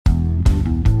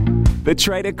The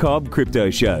Trader Cobb Crypto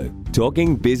Show,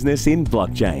 talking business in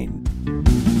blockchain.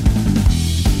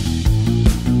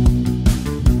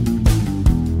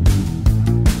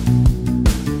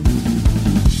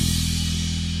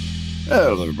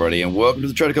 Hello, everybody, and welcome to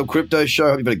the Trader Cobb Crypto Show.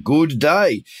 Hope you've had a good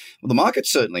day. Well, the market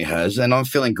certainly has, and I'm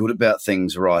feeling good about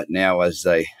things right now as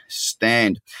they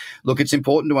stand. Look, it's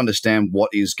important to understand what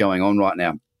is going on right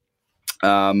now.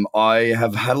 I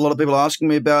have had a lot of people asking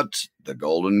me about the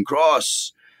Golden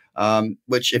Cross,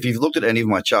 which if you've looked at any of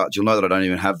my charts, you'll know that I don't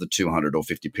even have the 200 or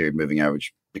 50 period moving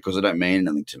average because they don't mean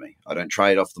anything to me. I don't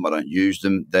trade off them. I don't use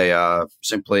them. They are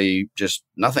simply just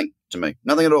nothing to me.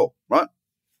 Nothing at all, right?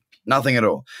 Nothing at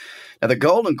all. Now, the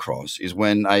Golden Cross is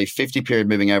when a 50-period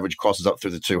moving average crosses up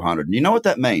through the 200. And you know what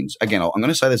that means? Again, I'm going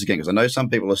to say this again because I know some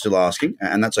people are still asking,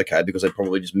 and that's okay because they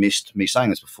probably just missed me saying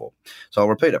this before. So I'll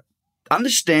repeat it.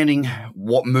 Understanding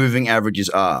what moving averages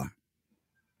are,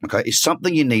 okay, is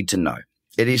something you need to know.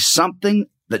 It is something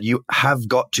that you have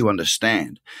got to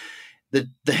understand. The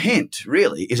hint,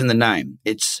 really, is in the name.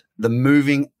 It's the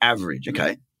moving average,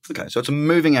 okay? Okay, so it's a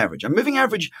moving average. A moving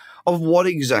average of what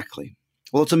exactly?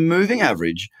 Well, it's a moving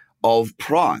average of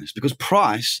price because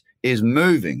price is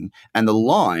moving and the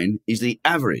line is the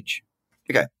average.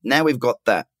 Okay, now we've got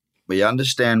that. We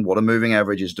understand what a moving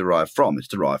average is derived from. It's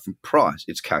derived from price.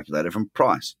 It's calculated from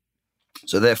price.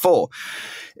 So therefore,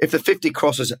 if the 50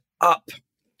 crosses up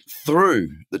through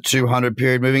the 200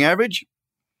 period moving average,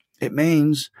 it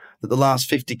means that the last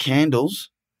 50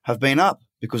 candles have been up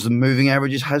because the moving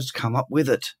averages has come up with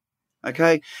it.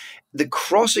 Okay, the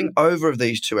crossing over of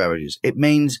these two averages, it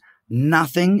means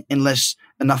nothing unless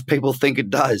enough people think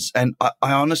it does. And I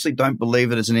honestly don't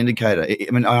believe it as an indicator.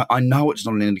 I know it's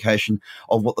not an indication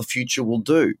of what the future will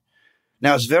do.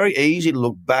 Now, it's very easy to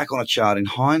look back on a chart in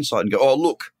hindsight and go, oh,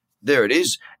 look, there it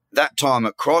is. That time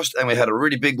it crossed and we had a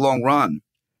really big long run.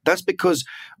 That's because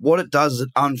what it does is it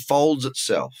unfolds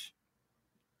itself.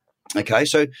 Okay,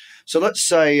 so let's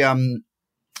say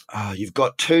you've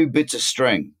got two bits of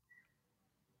string.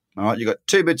 All right, you've got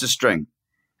two bits of string.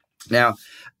 Now,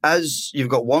 as you've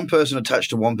got one person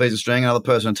attached to one piece of string, another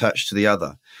person attached to the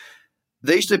other,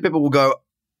 these two people will go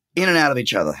in and out of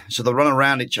each other. So they'll run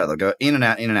around each other, go in and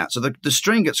out, in and out. So the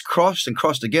string gets crossed and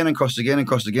crossed again and crossed again and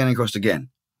crossed again and crossed again.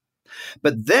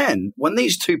 But then when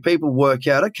these two people work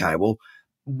out, okay, well,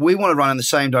 we want to run in the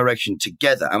same direction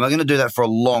together, and we're going to do that for a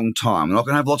long time. We're not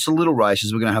going to have lots of little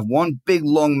races. We're going to have one big,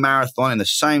 long marathon in the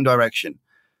same direction.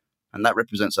 And that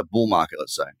represents a bull market,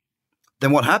 let's say.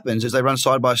 Then what happens is they run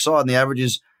side by side and the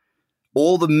averages,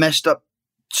 all the messed up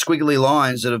squiggly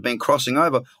lines that have been crossing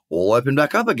over, all open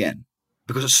back up again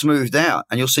because it's smoothed out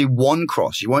and you'll see one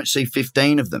cross. You won't see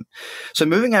 15 of them. So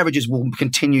moving averages will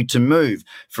continue to move.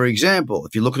 For example,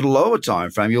 if you look at a lower time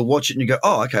frame, you'll watch it and you go,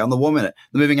 oh, okay, on the 1 minute,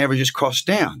 the moving average is crossed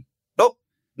down. Oh,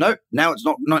 no, now it's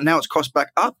not, now it's crossed back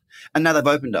up and now they've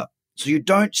opened up. So you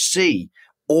don't see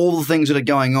all the things that are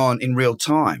going on in real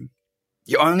time.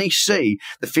 You only see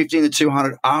the 50 and the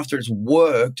 200 after it's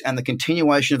worked and the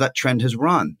continuation of that trend has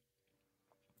run.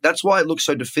 That's why it looks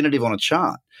so definitive on a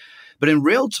chart. But in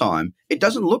real time, it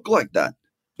doesn't look like that.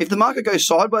 If the market goes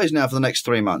sideways now for the next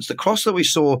 3 months, the cross that we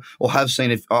saw or have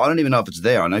seen, I don't even know if it's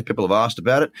there. I know people have asked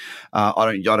about it.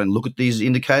 I don't look at these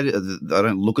indicators. I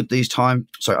don't look at these I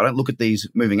don't look at these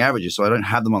moving averages, so I don't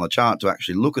have them on the chart to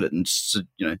actually look at it and say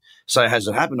has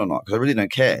it happened or not because I really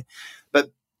don't care. But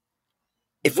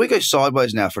if we go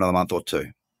sideways now for another month or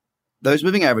two, those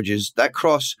moving averages, that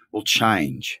cross will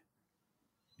change.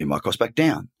 It might cross back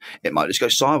down. It might just go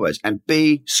sideways and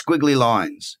be squiggly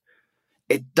lines.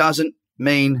 It doesn't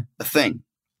mean a thing.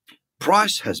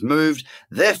 Price has moved,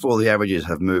 therefore the averages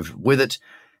have moved with it.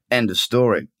 End of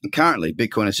story. And currently,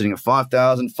 Bitcoin is sitting at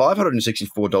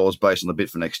 $5,564 based on the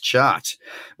Bitfinex chart.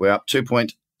 We're up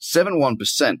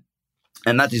 2.71%.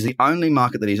 And that is the only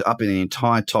market that is up in the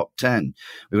entire top 10.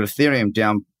 We've got Ethereum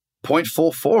down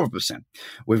 0.44%.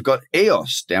 We've got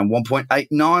EOS down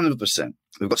 1.89%.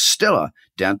 We've got Stellar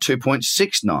down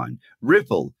 2.69%.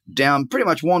 Ripple down pretty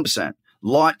much 1%.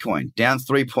 Litecoin down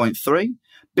 3.3%.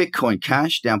 Bitcoin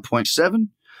Cash down 0.7%.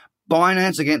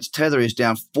 Binance against Tether is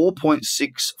down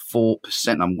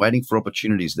 4.64%. I'm waiting for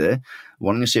opportunities there.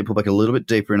 Wanting to see it pull back a little bit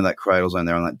deeper into that cradle zone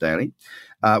there on that daily.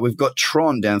 We've got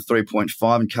Tron down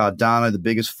 3.5% and Cardano, the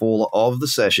biggest faller of the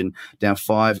session, down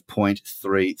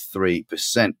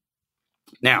 5.33%.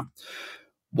 Now,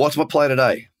 what's my play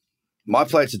today? My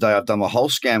play today, I've done the whole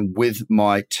scan with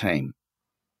my team.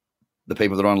 The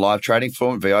people that are on live trading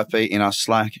for VIP in our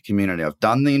Slack community. I've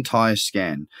done the entire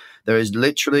scan. There is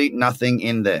literally nothing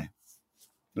in there.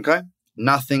 Okay?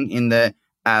 Nothing in there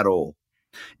at all.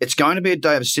 It's going to be a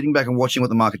day of sitting back and watching what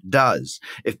the market does.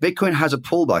 If Bitcoin has a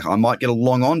pullback, I might get a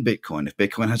long on Bitcoin. If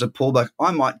Bitcoin has a pullback,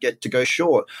 I might get to go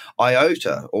short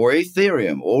IOTA or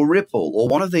Ethereum or Ripple or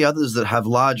one of the others that have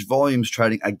large volumes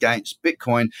trading against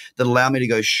Bitcoin that allow me to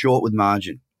go short with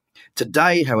margin.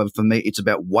 Today, however, for me, it's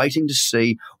about waiting to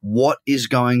see what is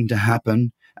going to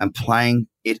happen and playing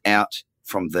it out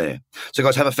from there. So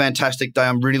guys, have a fantastic day.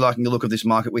 I'm really liking the look of this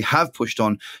market. We have pushed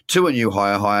on to a new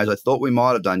higher high, as I thought we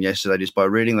might have done yesterday just by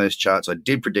reading those charts. I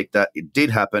did predict that. It did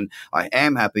happen. I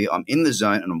am happy. I'm in the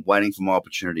zone and I'm waiting for my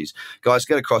opportunities. Guys,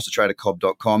 get across to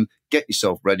tradercobb.com, get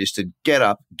yourself registered, get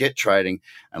up, get trading,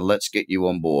 and let's get you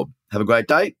on board. Have a great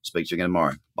day. Speak to you again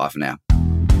tomorrow. Bye for now.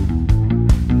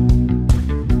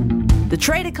 The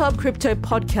Trader Cobb Crypto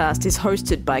Podcast is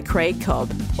hosted by Craig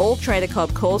Cobb. All Trader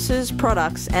Cobb courses,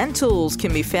 products and tools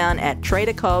can be found at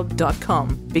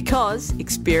tradercobb.com because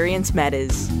experience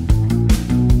matters.